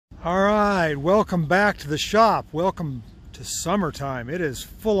All right, welcome back to the shop. Welcome to summertime. It is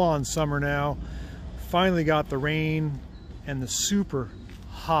full-on summer now. Finally got the rain and the super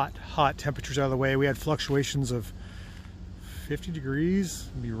hot temperatures out of the way. We had fluctuations of 50 degrees.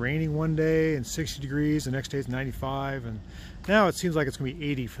 It'll be raining one day and 60 degrees. The next day it's 95, and now it seems like it's going to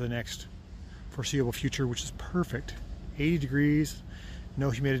be 80 for the next foreseeable future, which is perfect. 80 degrees. No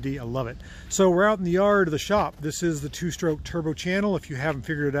humidity, I love it. So we're out in the yard of the shop. This is the two-stroke turbo channel. If you haven't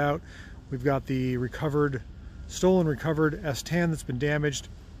figured it out, we've got the stolen recovered S10 that's been damaged.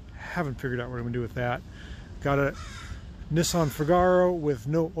 Haven't figured out what I'm gonna do with that. Got a Nissan Figaro with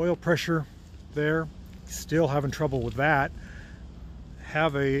no oil pressure there. Still having trouble with that.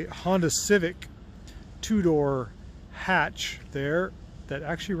 Have a Honda Civic two-door hatch there that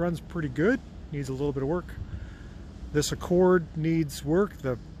actually runs pretty good. Needs a little bit of work. This Accord needs work.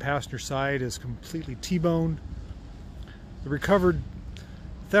 The passenger side is completely T-boned. The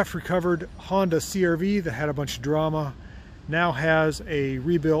theft recovered Honda CR-V that had a bunch of drama now has a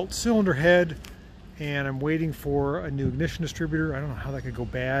rebuilt cylinder head, and I'm waiting for a new ignition distributor. I don't know how that could go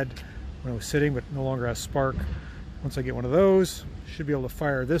bad when I was sitting, but no longer has spark. Once I get one of those, should be able to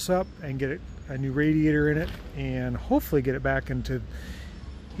fire this up and get a new radiator in it, and hopefully get it back into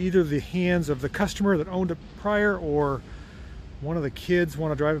either the hands of the customer that owned it prior, or one of the kids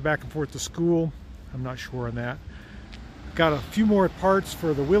want to drive it back and forth to school. I'm not sure on that. Got a few more parts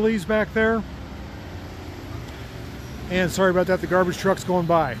for the wheelies back there. And sorry about that, the garbage truck's going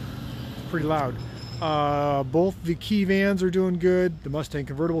by. It's pretty loud. Both the Key vans are doing good. The Mustang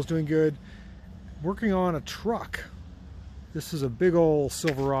convertible's doing good. Working on a truck. This is a big old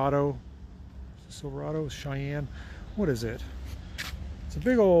Silverado. Silverado, Cheyenne. What is it? It's a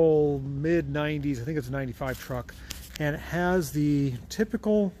big old mid-90s, I think it's a 95 truck, and it has the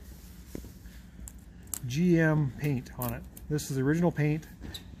typical GM paint on it. This is the original paint,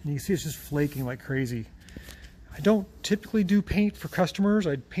 and you can see it's just flaking like crazy. I don't typically do paint for customers.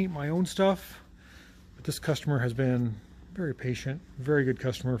 I paint my own stuff, but this customer has been very patient, very good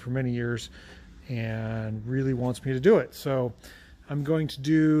customer for many years, and really wants me to do it. So I'm going to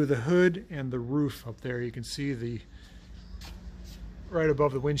do the hood and the roof up there. You can see the right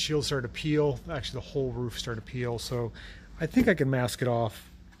above the windshield started to peel. Actually, the whole roof started to peel. So I think I can mask it off,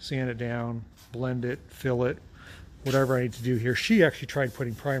 sand it down, blend it, fill it, whatever I need to do here. She actually tried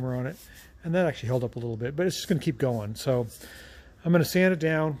putting primer on it, and that actually held up a little bit, but it's just going to keep going. So I'm going to sand it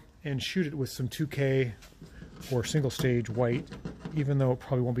down and shoot it with some 2K or single stage white, even though it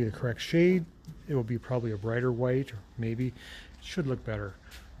probably won't be the correct shade. It will be probably a brighter white, or maybe it should look better.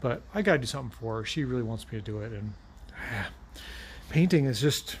 But I got to do something for her. She really wants me to do it, and painting is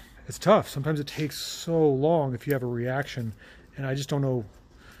just, it's tough. Sometimes it takes so long if you have a reaction, and I just don't know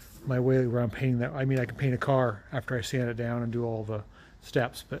my way around painting that. I mean, I can paint a car after I sand it down and do all the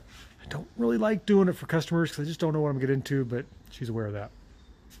steps, but I don't really like doing it for customers because I just don't know what I'm getting into, but she's aware of that.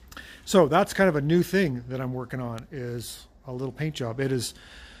 So that's kind of a new thing that I'm working on, is a little paint job. It is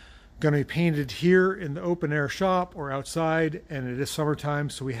going to be painted here in the open air shop or outside, and it is summertime,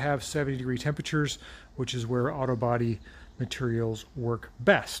 so we have 70-degree temperatures, which is where auto body materials work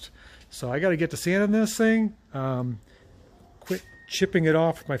best. So I got to get to sanding this thing, quit chipping it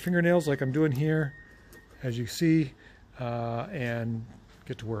off with my fingernails like I'm doing here, as you see, and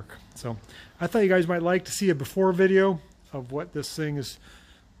get to work. So I thought you guys might like to see a before video of what this thing is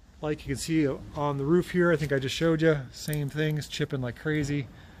like. You can see on the roof here, I think I just showed you, same thing, it's chipping like crazy,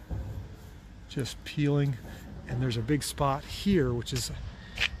 just peeling, and there's a big spot here, which is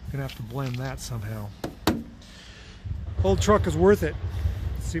gonna have to blend that somehow. Old truck is worth it.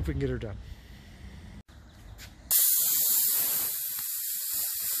 Let's see if we can get her done.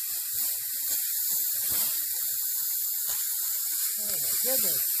 Oh my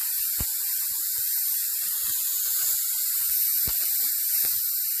goodness.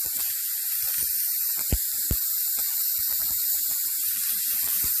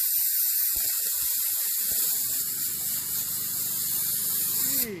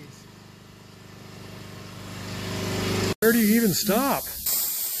 Jeez. Where do you even stop?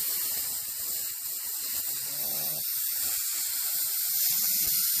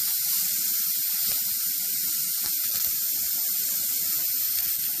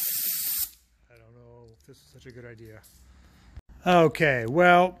 I don't know if this is such a good idea. Okay,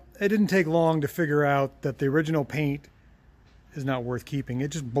 well, it didn't take long to figure out that the original paint is not worth keeping.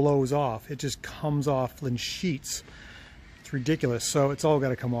 It just blows off. It just comes off in sheets. It's ridiculous. So it's all got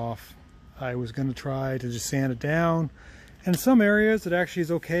to come off. I was going to try to just sand it down. In some areas it actually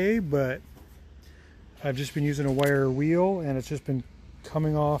is okay, but I've just been using a wire wheel and it's just been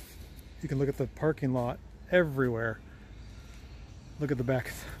coming off. You can look at the parking lot everywhere. Look at the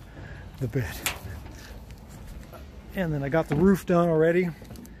back the bed. And then I got the roof done already.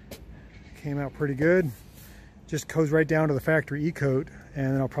 Came out pretty good. Just goes right down to the factory e-coat,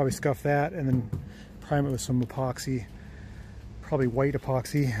 and then I'll probably scuff that and then prime it with some epoxy, probably white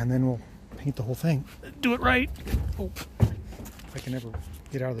epoxy, and then we'll paint the whole thing. Do it right. Oh, I can never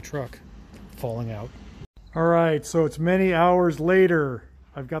get out of the truck. Falling out. All right, so it's many hours later.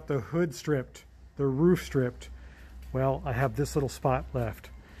 I've got the hood stripped, the roof stripped. Well, I have this little spot left,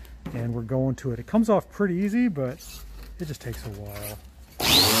 and we're going to it. It comes off pretty easy, but it just takes a while. I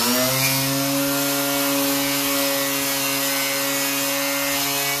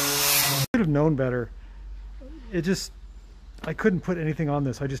should have known better. I couldn't put anything on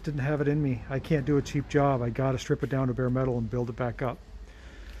this. I just didn't have it in me. I can't do a cheap job. I got to strip it down to bare metal and build it back up.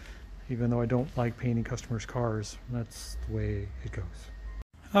 Even though I don't like painting customers' cars. That's the way it goes.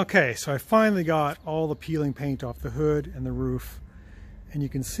 Okay, so I finally got all the peeling paint off the hood and the roof. And you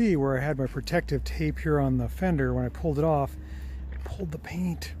can see where I had my protective tape here on the fender. When I pulled it off, it pulled the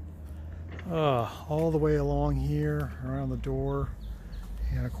paint all the way along here, around the door,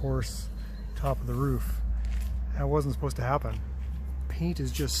 and of course, top of the roof. That wasn't supposed to happen. Paint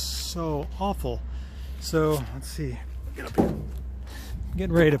is just so awful. So, let's see. Get up here. I'm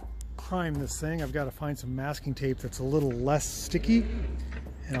getting ready to prime this thing. I've got to find some masking tape that's a little less sticky,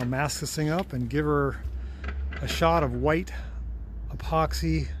 and I'll mask this thing up and give her a shot of white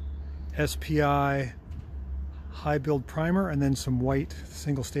epoxy SPI high build primer and then some white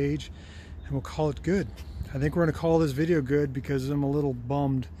single stage, and we'll call it good. I think we're going to call this video good because I'm a little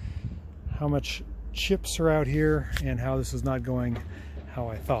bummed how much chips are out here and how this is not going how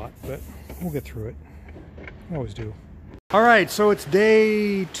I thought, but we'll get through it. We always do. All right, so it's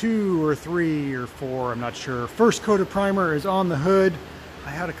day 2 or 3 or 4, I'm not sure. First coat of primer is on the hood. I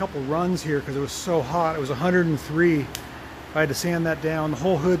had a couple runs here because it was so hot. It was 103. I had to sand that down. The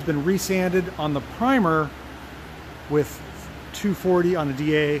whole hood's been resanded on the primer with 240 on the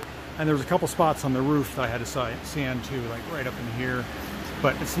DA, and there was a couple spots on the roof that I had to sand too, like right up in here.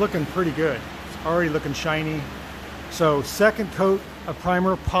 But it's looking pretty good. It's already looking shiny. So second coat of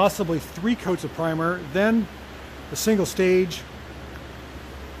primer, possibly 3 coats of primer, then a single stage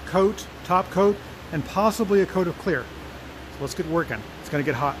coat, top coat, and possibly a coat of clear. So let's get working. It's gonna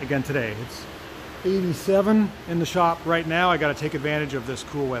get hot again today. It's 87 in the shop right now. I gotta take advantage of this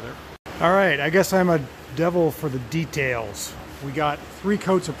cool weather. All right, I guess I'm a devil for the details. We got 3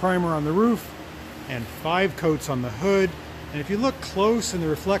 coats of primer on the roof and 5 coats on the hood. And if you look close in the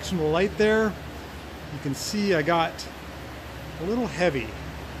reflection of the light there, you can see I got a little heavy.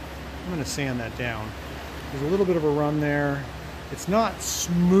 I'm gonna sand that down. There's a little bit of a run there. It's not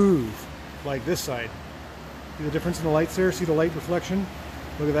smooth like this side. See the difference in the lights there? See the light reflection?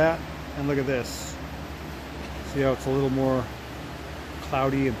 Look at that, and look at this. See how it's a little more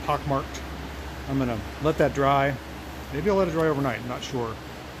cloudy and pockmarked? I'm gonna let that dry. Maybe I'll let it dry overnight, I'm not sure.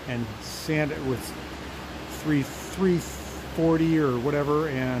 And sand it with 340 or whatever,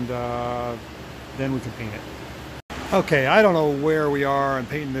 and then we can paint it. Okay, I don't know where we are on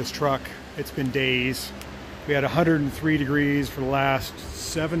painting this truck. It's been days. We had 103 degrees for the last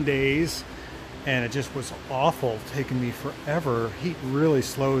 7 days, and it just was awful, taking me forever. Heat really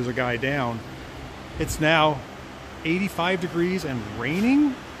slows a guy down. It's now 85 degrees and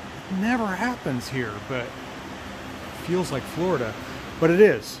raining. It never happens here, but it feels like Florida. But it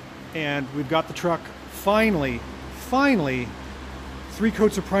is, and we've got the truck finally, 3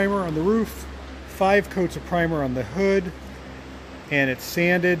 coats of primer on the roof, 5 coats of primer on the hood, and it's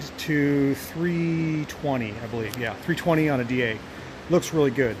sanded to 320, I believe. Yeah, 320 on a DA. Looks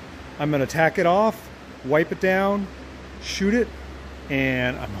really good. I'm gonna tack it off, wipe it down, shoot it,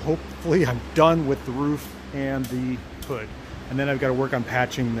 and hopefully I'm done with the roof and the hood. And then I've got to work on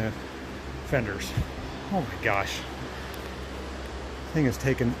patching the fenders. Oh my gosh. This thing has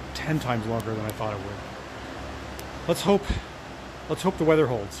taken 10 times longer than I thought it would. Let's hope the weather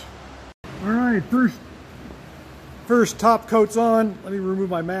holds. All right, first top coat's on. Let me remove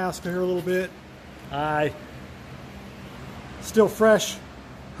my mask here a little bit. Still fresh.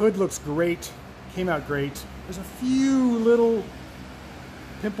 Hood looks great. Came out great. There's a few little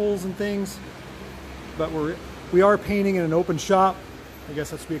pimples and things, but we are painting in an open shop. I guess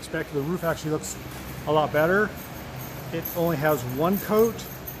that's to be expected. The roof actually looks a lot better. It only has 1 coat.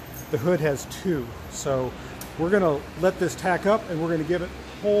 The hood has 2. So we're gonna let this tack up and we're gonna give it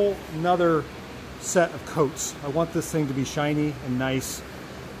a whole another set of coats. I want this thing to be shiny and nice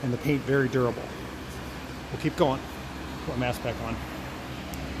and the paint very durable. We'll keep going. Put my mask back on.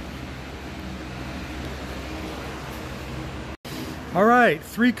 All right,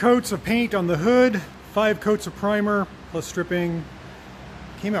 3 coats of paint on the hood, 5 coats of primer plus stripping.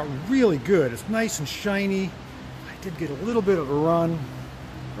 Came out really good. It's nice and shiny. I did get a little bit of a run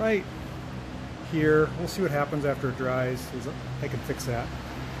right here. We'll see what happens after it dries. I can fix that.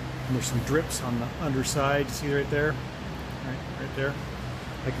 And there's some drips on the underside. See right there? Right there.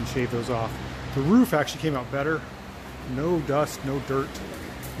 I can shave those off. The roof actually came out better. No dust, no dirt.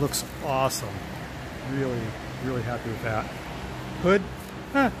 Looks awesome. Really, really happy with that. Hood,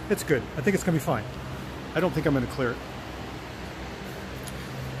 it's good. I think it's gonna be fine. I don't think I'm gonna clear it.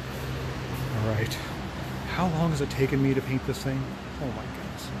 All right. How long has it taken me to paint this thing? Oh my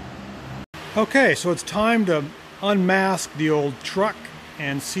goodness. Okay, so it's time to unmask the old truck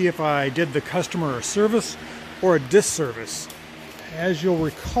and see if I did the customer a service or a disservice. As you'll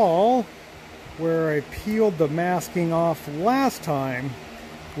recall, where I peeled the masking off last time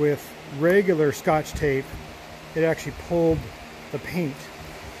with regular Scotch tape, it actually pulled the paint,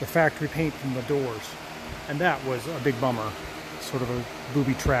 the factory paint from the doors. And that was a big bummer, sort of a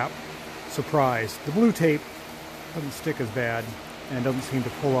booby trap surprise. The blue tape doesn't stick as bad and doesn't seem to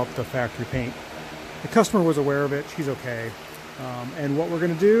pull up the factory paint. The customer was aware of it, she's okay. And what we're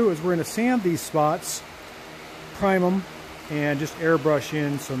gonna do is we're gonna sand these spots, prime them, and just airbrush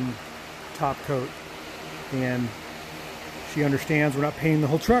in some top coat. And she understands we're not painting the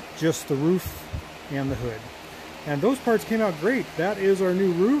whole truck, just the roof and the hood. And those parts came out great. That is our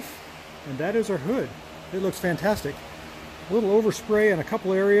new roof, and that is our hood. It looks fantastic. A little overspray in a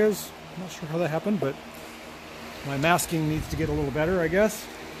couple areas. I'm not sure how that happened, but my masking needs to get a little better, I guess.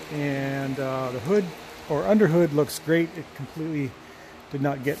 And the hood or under hood looks great. It completely did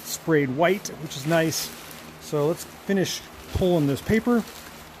not get sprayed white, which is nice. So let's finish pulling this paper,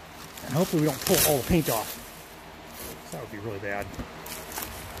 and hopefully we don't pull all the paint off. So that would be really bad.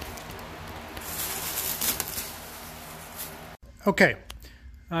 Okay,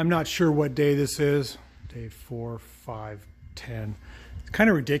 I'm not sure what day this is. Day 4, 5, 10. It's kind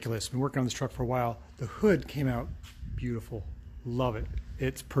of ridiculous. Been working on this truck for a while. The hood came out beautiful. Love it.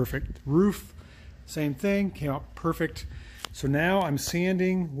 It's perfect. Roof, same thing, came out perfect. So now I'm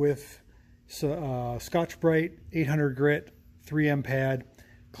sanding with Scotch-Brite 800 grit 3M pad.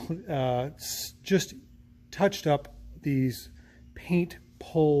 Just touched up these paint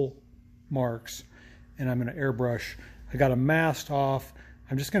pull marks, and I'm going to airbrush. I got a mask off.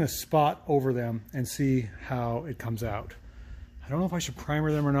 I'm just going to spot over them and see how it comes out. I don't know if I should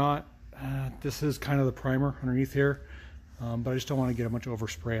primer them or not. This is kind of the primer underneath here, but I just don't want to get a bunch of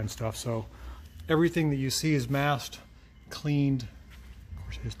overspray and stuff. So everything that you see is masked, cleaned. Of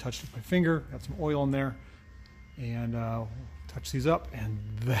course, I just touched it with my finger, got some oil in there, and touch these up, and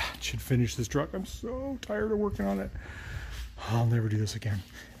that should finish this truck. I'm so tired of working on it. I'll never do this again.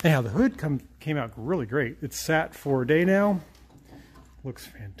 Anyhow, the hood came out really great. It's sat for a day now. Looks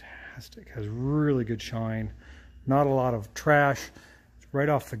fantastic. Has really good shine. Not a lot of trash. It's right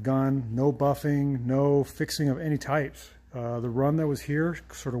off the gun. No buffing, no fixing of any types. The run that was here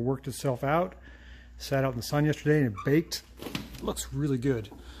sort of worked itself out. Sat out in the sun yesterday and it baked. It looks really good.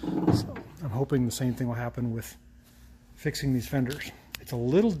 So I'm hoping the same thing will happen with fixing these fenders. It's a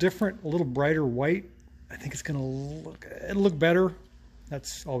little different, a little brighter white. I think it's gonna look better.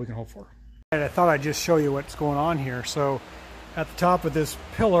 That's all we can hope for. And I thought I'd just show you what's going on here. So at the top of this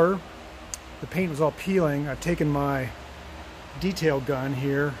pillar, the paint was all peeling. I've taken my detail gun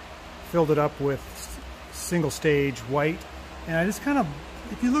here, filled it up with single stage white, and I just kind of,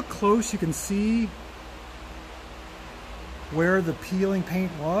 if you look close, you can see where the peeling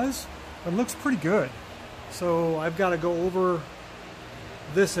paint was. It looks pretty good. So I've got to go over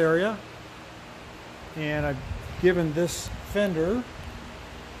this area, and I've given this fender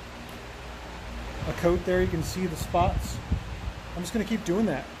a coat there. You can see the spots. I'm just going to keep doing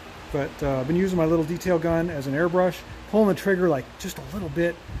that. But I've been using my little detail gun as an airbrush, pulling the trigger like just a little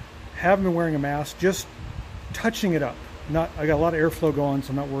bit. Haven't been wearing a mask, just touching it up. I got a lot of airflow going,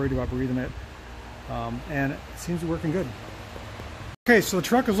 so I'm not worried about breathing it. And it seems to be working good. Okay, so the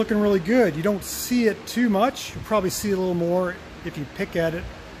truck is looking really good. You don't see it too much. You'll probably see a little more if you pick at it.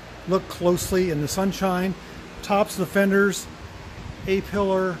 Look closely in the sunshine. Tops of the fenders,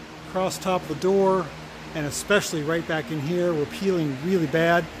 A-pillar, across top of the door, and especially right back in here, we're peeling really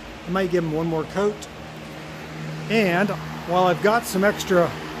bad. I might give them one more coat. And while I've got some extra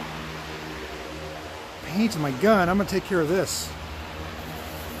paint in my gun, I'm gonna take care of this.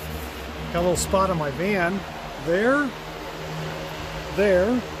 Got a little spot on my van. There,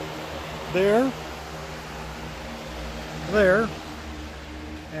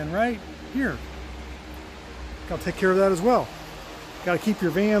 and right here. Gotta take care of that as well. Gotta keep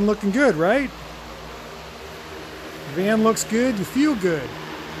your van looking good, right? Your van looks good, you feel good.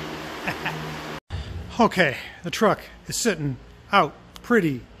 Okay, the truck is sitting out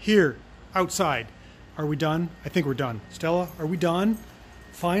pretty here outside. Are we done? I think we're done. Stella, are we done?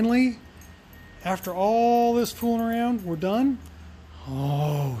 Finally? After all this fooling around, we're done?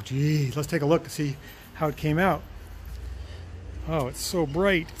 Oh, gee. Let's take a look to see how it came out. Oh, it's so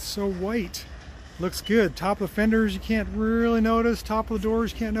bright. It's so white. Looks good. Top of the fenders, you can't really notice. Top of the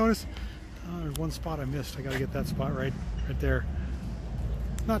doors, you can't notice. Oh, there's one spot I missed. I got to get that spot right there.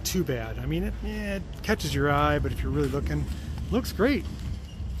 Not too bad. I mean, it catches your eye, but if you're really looking, looks great.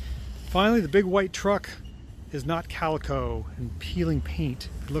 Finally, the big white truck is not calico and peeling paint.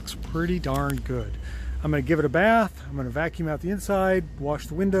 It looks pretty darn good. I'm going to give it a bath. I'm going to vacuum out the inside, wash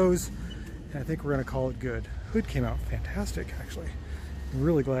the windows, and I think we're going to call it good. Hood came out fantastic, actually. I'm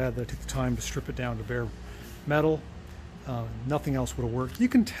really glad that I took the time to strip it down to bare metal. Nothing else would have worked. You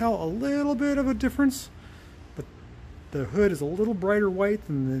can tell a little bit of a difference, but the hood is a little brighter white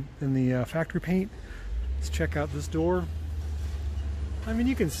than the factory paint. Let's check out this door. I mean,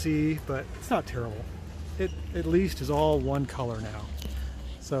 you can see, but it's not terrible. It at least is all one color now.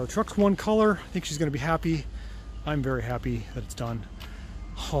 So truck's one color. I think she's going to be happy. I'm very happy that it's done.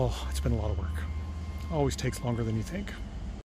 Oh, it's been a lot of work. Always takes longer than you think.